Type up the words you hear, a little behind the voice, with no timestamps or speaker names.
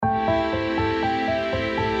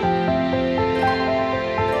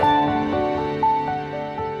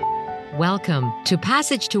Welcome to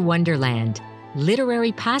Passage to Wonderland,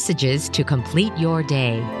 literary passages to complete your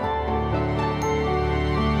day.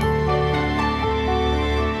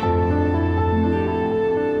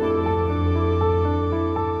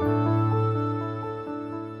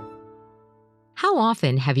 How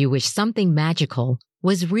often have you wished something magical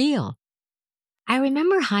was real? I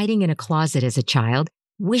remember hiding in a closet as a child,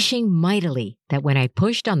 wishing mightily that when I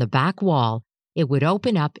pushed on the back wall, it would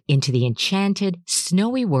open up into the enchanted,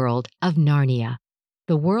 snowy world of Narnia,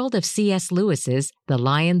 the world of C.S. Lewis's The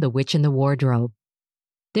Lion, the Witch, and the Wardrobe.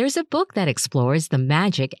 There's a book that explores the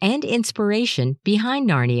magic and inspiration behind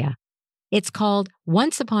Narnia. It's called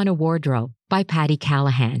Once Upon a Wardrobe by Patti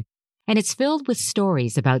Callahan, and it's filled with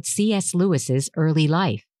stories about C.S. Lewis's early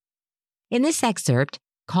life. In this excerpt,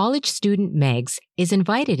 college student Megs is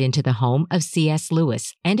invited into the home of C.S.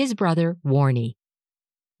 Lewis and his brother, Warnie.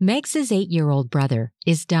 Megs' 8-year-old brother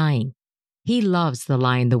is dying. He loves The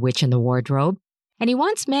Lion, the Witch, and the Wardrobe, and he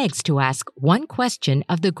wants Megs to ask one question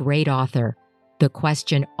of the great author, the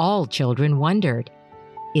question all children wondered: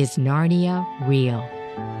 is Narnia real?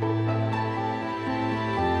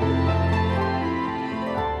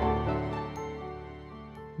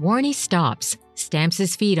 Warnie stops, stamps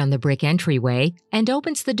his feet on the brick entryway, and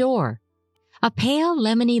opens the door. A pale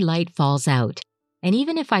lemony light falls out. And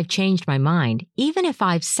even if I've changed my mind, even if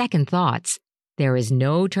I've second thoughts, there is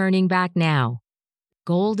no turning back now.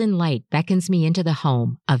 Golden light beckons me into the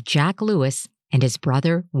home of Jack Lewis and his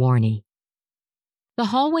brother Warnie. The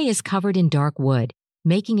hallway is covered in dark wood,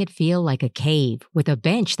 making it feel like a cave with a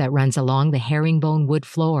bench that runs along the herringbone wood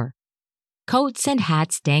floor. Coats and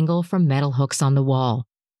hats dangle from metal hooks on the wall.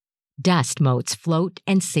 Dust motes float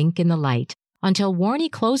and sink in the light until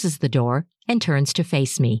Warnie closes the door and turns to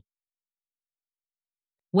face me.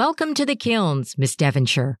 "Welcome to the kilns, Miss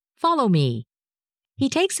Devonshire. Follow me." He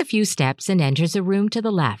takes a few steps and enters a room to the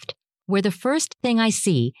left, where the first thing I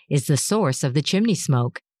see is the source of the chimney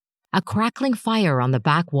smoke, a crackling fire on the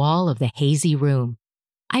back wall of the hazy room.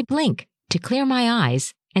 I blink to clear my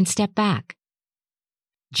eyes and step back.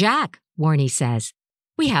 "Jack," Warnie says,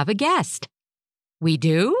 "we have a guest." "We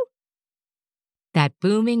do?" That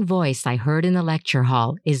booming voice I heard in the lecture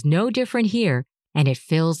hall is no different here, and it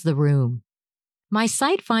fills the room. My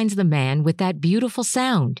sight finds the man with that beautiful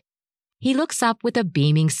sound. He looks up with a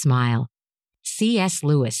beaming smile. C.S.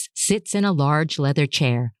 Lewis sits in a large leather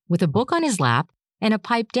chair with a book on his lap and a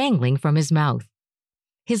pipe dangling from his mouth.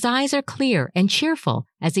 His eyes are clear and cheerful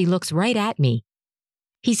as he looks right at me.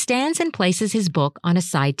 He stands and places his book on a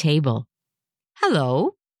side table.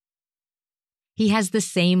 "Hello." He has the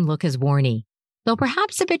same look as Warnie, though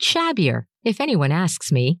perhaps a bit shabbier, if anyone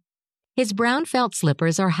asks me. His brown felt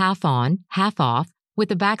slippers are half on, half off, with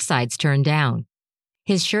the backsides turned down.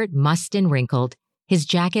 His shirt mussed and wrinkled, his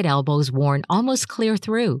jacket elbows worn almost clear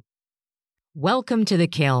through. "Welcome to the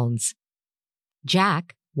kilns."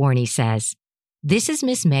 "Jack," Warnie says, "this is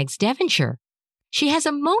Miss Megs Devonshire. She has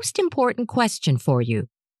a most important question for you."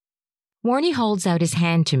 Warnie holds out his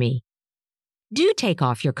hand to me. "Do take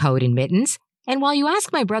off your coat and mittens, and while you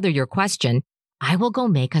ask my brother your question, I will go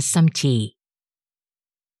make us some tea."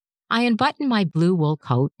 I unbutton my blue wool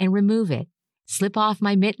coat and remove it, slip off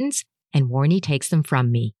my mittens, and Warnie takes them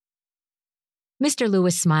from me. Mr.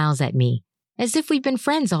 Lewis smiles at me, as if we've been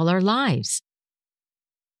friends all our lives.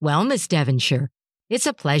 "Well, Miss Devonshire, it's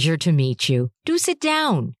a pleasure to meet you. Do sit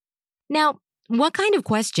down. Now, what kind of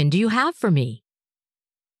question do you have for me?"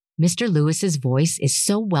 Mr. Lewis's voice is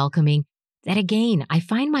so welcoming that again I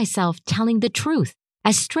find myself telling the truth,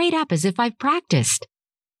 as straight up as if I've practiced.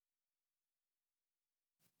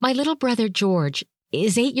 "My little brother George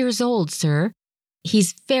is 8 years old, sir.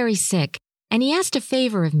 He's very sick, and he asked a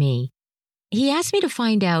favor of me. He asked me to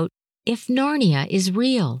find out if Narnia is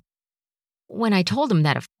real." When I told him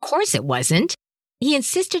that of course it wasn't, he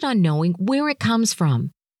insisted on knowing where it comes from.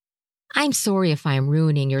 "I'm sorry if I am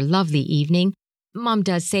ruining your lovely evening. Mom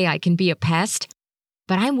does say I can be a pest,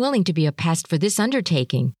 but I'm willing to be a pest for this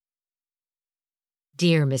undertaking."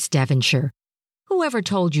 "Dear Miss Devonshire, whoever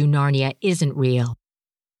told you Narnia isn't real?"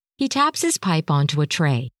 He taps his pipe onto a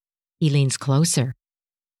tray. He leans closer.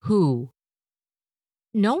 "Who?"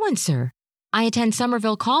 "No one, sir. I attend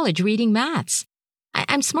Somerville College reading maths.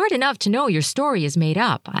 I'm smart enough to know your story is made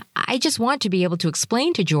up. I just want to be able to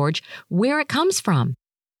explain to George where it comes from.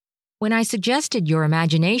 When I suggested your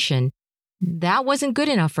imagination, that wasn't good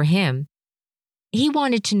enough for him. He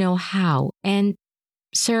wanted to know how, and,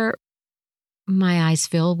 sir..." My eyes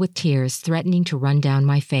fill with tears threatening to run down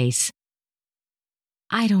my face.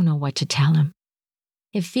 I don't know what to tell him.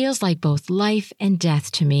 It feels like both life and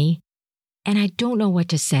death to me, and I don't know what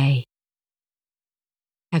to say.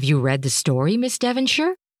 "Have you read the story, Miss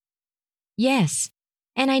Devonshire?" Yes,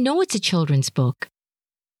 and I know it's a children's book.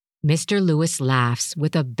 Mr. Lewis laughs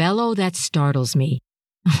with a bellow that startles me.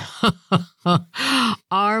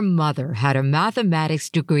 Our mother had a mathematics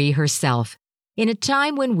degree herself in a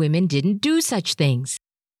time when women didn't do such things,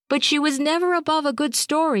 but she was never above a good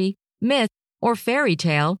story, myth, or fairy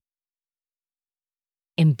tale.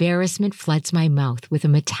 Embarrassment floods my mouth with a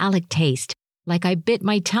metallic taste, like I bit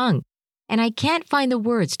my tongue, and I can't find the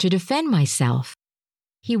words to defend myself.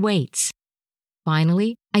 He waits.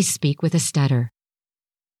 Finally, I speak with a stutter.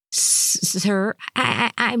 Sir,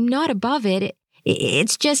 I'm not above it.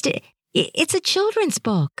 It's just, it's a children's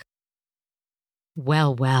book.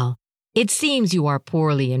 Well, well, it seems you are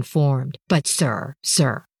poorly informed, but sir.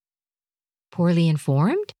 Poorly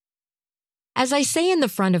informed? As I say in the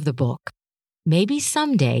front of the book, maybe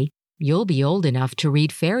someday you'll be old enough to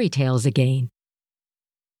read fairy tales again.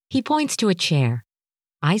 He points to a chair.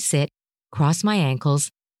 I sit, cross my ankles,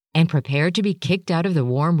 and prepare to be kicked out of the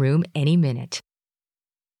warm room any minute.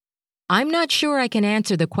 I'm not sure I can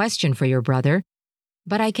answer the question for your brother,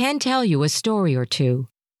 but I can tell you a story or two.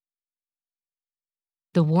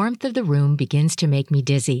 The warmth of the room begins to make me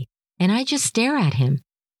dizzy, and I just stare at him.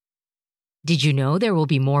 Did you know there will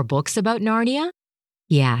be more books about Narnia?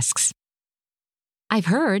 He asks. I've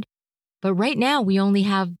heard, but right now we only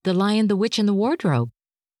have The Lion, the Witch, and the Wardrobe.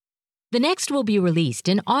 The next will be released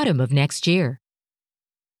in autumn of next year.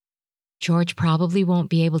 George probably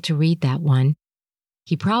won't be able to read that one.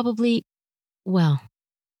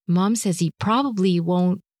 Mom says he probably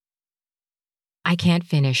won't. I can't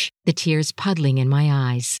finish, the tears puddling in my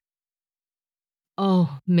eyes.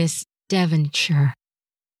 Oh, Miss Devonshire.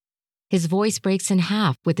 His voice breaks in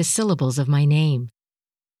half with the syllables of my name.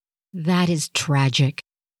 That is tragic,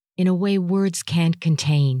 in a way words can't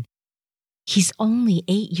contain. He's only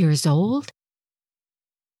 8 years old?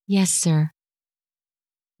 Yes, sir.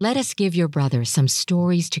 Let us give your brother some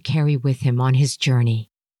stories to carry with him on his journey.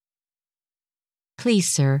 Please,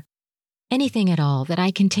 sir, anything at all that I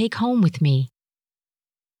can take home with me.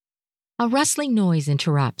 A rustling noise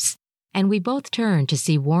interrupts, and we both turn to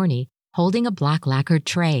see Warnie holding a black lacquered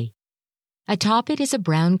tray. Atop it is a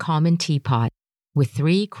brown common teapot with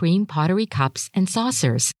 3 cream pottery cups and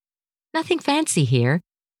saucers. Nothing fancy here,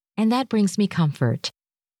 and that brings me comfort.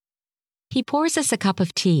 He pours us a cup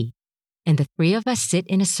of tea, and the 3 of us sit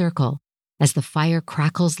in a circle as the fire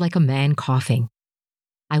crackles like a man coughing.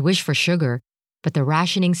 I wish for sugar, but the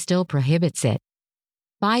rationing still prohibits it.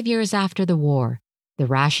 5 years after the war, the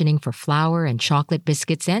rationing for flour and chocolate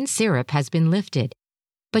biscuits and syrup has been lifted,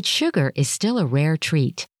 but sugar is still a rare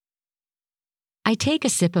treat. I take a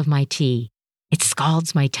sip of my tea. It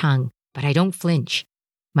scalds my tongue, but I don't flinch.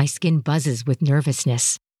 My skin buzzes with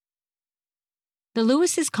nervousness. The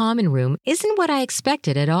Lewis's common room isn't what I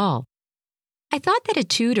expected at all. I thought that a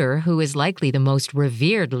tutor, who is likely the most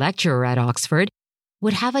revered lecturer at Oxford,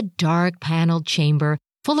 would have a dark paneled chamber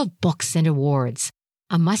full of books and awards,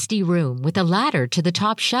 a musty room with a ladder to the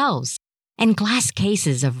top shelves, and glass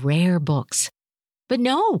cases of rare books. But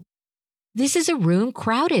no, this is a room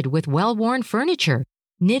crowded with well-worn furniture,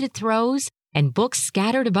 knitted throws, and books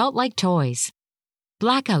scattered about like toys.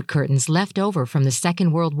 Blackout curtains left over from the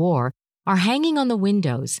Second World War are hanging on the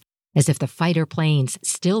windows as if the fighter planes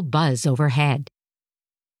still buzz overhead.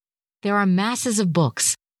 There are masses of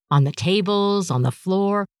books on the tables, on the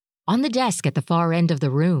floor, on the desk at the far end of the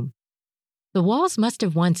room. The walls must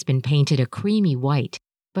have once been painted a creamy white,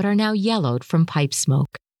 but are now yellowed from pipe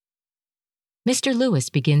smoke. Mr. Lewis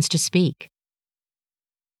begins to speak.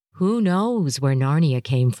 Who knows where Narnia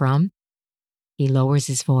came from? He lowers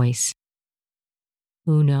his voice.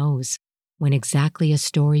 Who knows when exactly a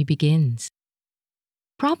story begins?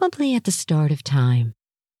 Probably at the start of time.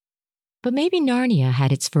 But maybe Narnia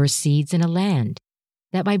had its first seeds in a land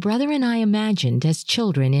that my brother and I imagined as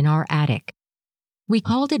children in our attic. We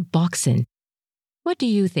called it Boxen. What do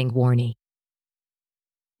you think, Warnie?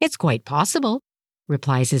 It's quite possible,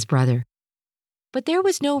 replies his brother. But there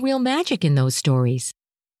was no real magic in those stories.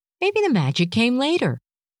 Maybe the magic came later,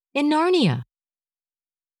 in Narnia.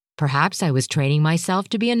 Perhaps I was training myself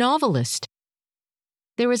to be a novelist.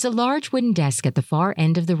 There is a large wooden desk at the far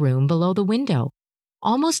end of the room below the window,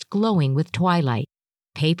 almost glowing with twilight,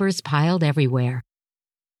 papers piled everywhere.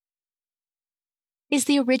 Is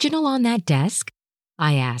the original on that desk?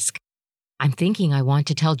 I ask. I'm thinking I want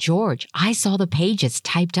to tell George I saw the pages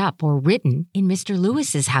typed up or written in Mr.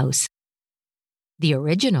 Lewis's house. The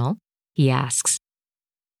original? He asks.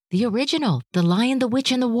 The original, The Lion, the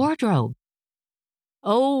Witch, and the Wardrobe.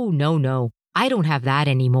 Oh, no, I don't have that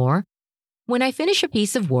anymore. When I finish a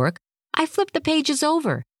piece of work, I flip the pages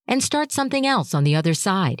over and start something else on the other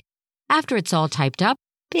side. After it's all typed up,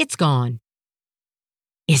 it's gone.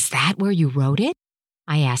 Is that where you wrote it?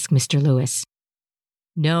 I asked Mr. Lewis.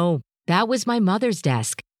 No, that was my mother's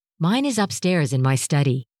desk. Mine is upstairs in my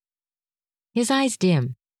study. His eyes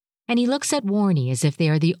dim, and he looks at Warnie as if they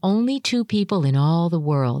are the only two people in all the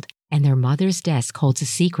world, and their mother's desk holds a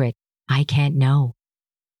secret I can't know.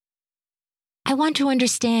 I want to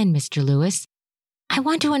understand, Mr. Lewis. I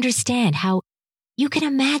want to understand how you can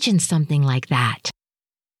imagine something like that.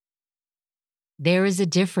 There is a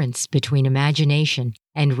difference between imagination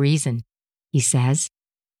and reason, he says.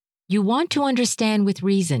 You want to understand with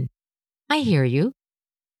reason. I hear you.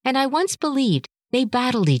 And I once believed they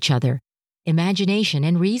battled each other, imagination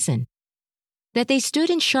and reason, that they stood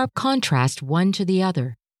in sharp contrast one to the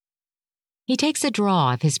other. He takes a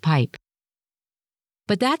draw of his pipe.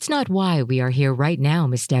 But that's not why we are here right now,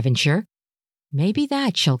 Miss Devonshire. Maybe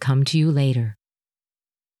that shall come to you later.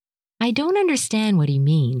 I don't understand what he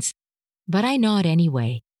means, but I nod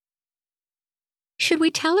anyway. Should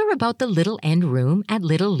we tell her about the little end room at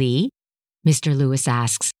Little Lee? Mr. Lewis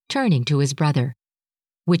asks, turning to his brother.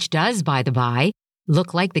 Which does, by the by,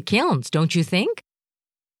 look like the kilns, don't you think?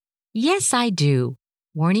 Yes, I do.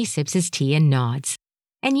 Warnie sips his tea and nods.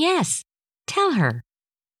 And yes, tell her.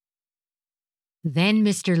 Then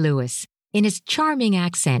Mr. Lewis, in his charming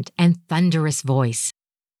accent and thunderous voice,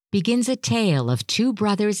 begins a tale of two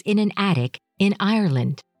brothers in an attic in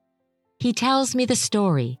Ireland. He tells me the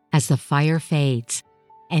story as the fire fades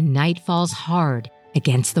and night falls hard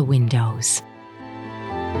against the windows.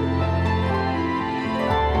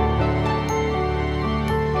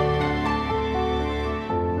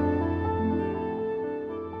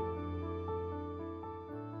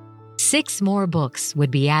 Six more books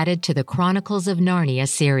would be added to the Chronicles of Narnia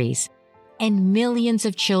series, and millions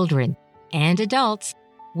of children and adults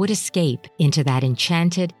would escape into that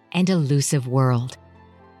enchanted and elusive world.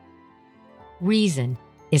 Reason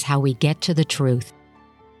is how we get to the truth.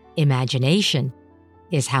 Imagination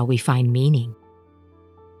is how we find meaning.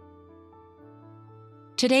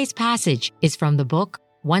 Today's passage is from the book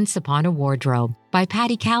Once Upon a Wardrobe by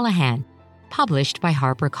Patty Callahan, published by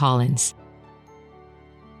HarperCollins.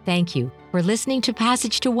 Thank you for listening to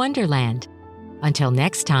Passage to Wonderland. Until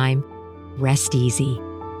next time, rest easy.